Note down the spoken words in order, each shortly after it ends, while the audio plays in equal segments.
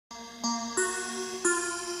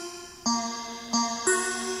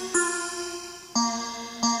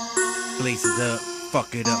blaze it up,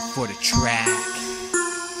 fuck it up for the track.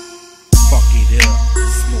 Fuck it up,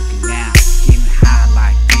 smoking now, getting high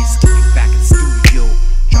like this, get me back in the studio,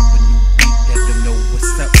 drop a new beat, let them know what's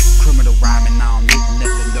up. Criminal rhyming on it and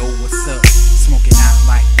let them know what's up. Smoking out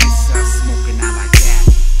like this, I'm smoking out like that.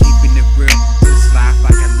 Keeping it real, this life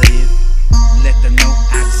like I live. Let them know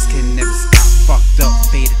I just can never stop. Fucked up,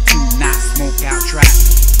 faded to not smoke out track.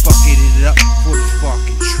 Fucking it up for this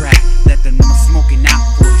fucking track. Let them know I'm smoking out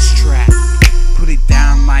for this track. Put it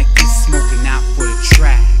down like this, smoking out for the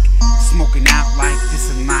track. Smoking out like this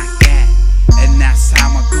and like that. And that's how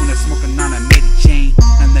I'm doing it, smoking on a Mary Jane.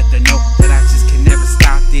 And let them know that I just can never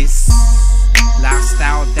stop this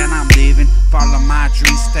lifestyle that I'm living. Follow my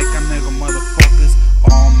dreams, stack a nigga motherfuckers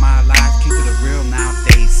all my life. Keep it real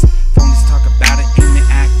nowadays. Phonies talk about it and they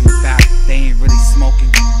acting about it. They ain't really smoking,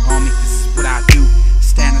 homie, this is what I do.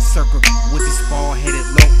 Stand in a circle with these bald-headed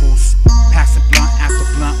locals, passing blunt after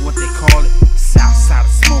blunt, what they call it. South side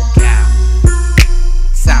of smoke out.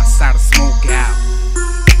 South side of smoke out.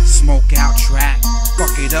 Smoke out track.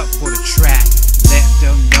 Fuck it up for the track. Let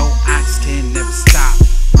them know I just can never stop.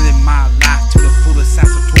 Living my life to the fullest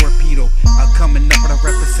as a torpedo. I'm coming up with a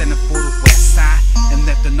representative for the west side. And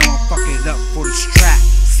let them know I'm fucking it up for this track.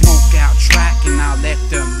 Smoke out track and I'll let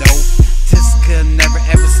them know. Just could never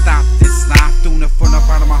ever stop this life. Doing it from the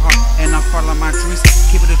bottom of my heart and I follow my dreams.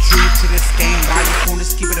 Keep it a true to this game. All you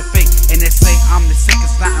phonies keep it a fake. And they say I'm the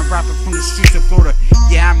sickest Latin rapper from the streets of Florida.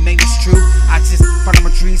 Yeah, I mean it's true. I just follow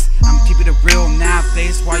my dreams. I'm keeping it real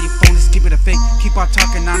nowadays. Why you phonies keep it a fake? Keep on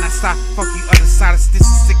talking on that side. Fuck you other side. This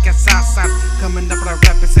is sick as outside. Coming up with a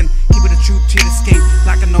represent. Keep it a true to this game.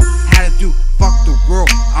 Like I know how to do. Fuck the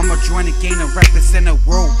world. I'ma join the game and represent the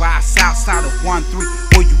worldwide. South side of 1-3.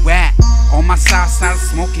 Where you at? On my south side,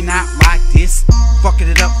 smoking out like this. Fucking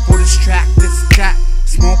it up for this track, this track.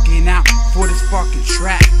 Smoking out for this fucking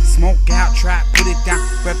track. Smoke out track, put it down.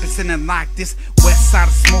 Representing like this. West side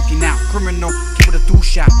of smoking out. Criminal, keep it a two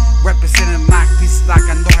shot. Representing like this, like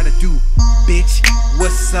I know how to do. Bitch,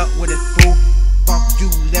 what's up with it, fool? Fuck you,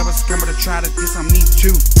 never scammer to try to diss on me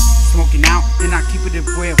too. Smoking out, and I keep it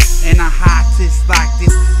real. And I hide this like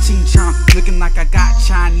this. Ching chong, looking like I got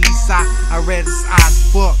Chinese eye. I read his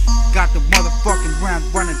eyes, fuck. Got the motherfucking run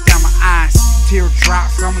running down my eyes.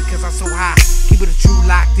 Teardrops on me cause I'm so high. Keep it true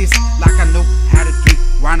like this, like I know how to do.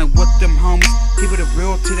 Running with them homies, keep it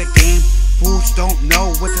real to the game. Fools don't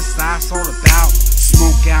know what this life's all about.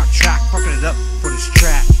 Smoke out track, fucking it up for this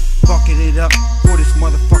track. Fucking it up for this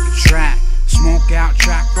motherfucking track. Smoke out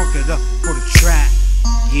track, fuck it up for the track.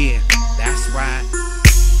 Yeah, that's right.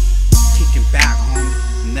 Kicking back, homie,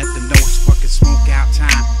 and let them know it's fucking smoke out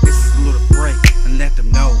time. This is a little break, and let them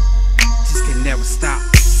know just can never stop.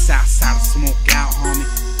 South side of smoke out, homie.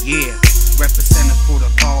 Yeah, representing for the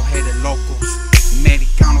bald-headed locals.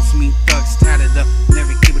 Americanos mean thugs, tatted up,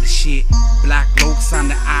 never give it a shit. Black lokes on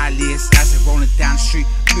the eyelids as they rolling down the street.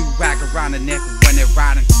 Blue rag around the neck when they're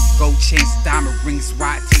riding. Gold chains, diamond rings,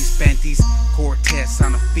 white tees, Bentley's, Cortez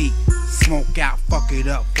on the feet. Smoke out, fuck it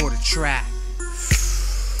up for the track.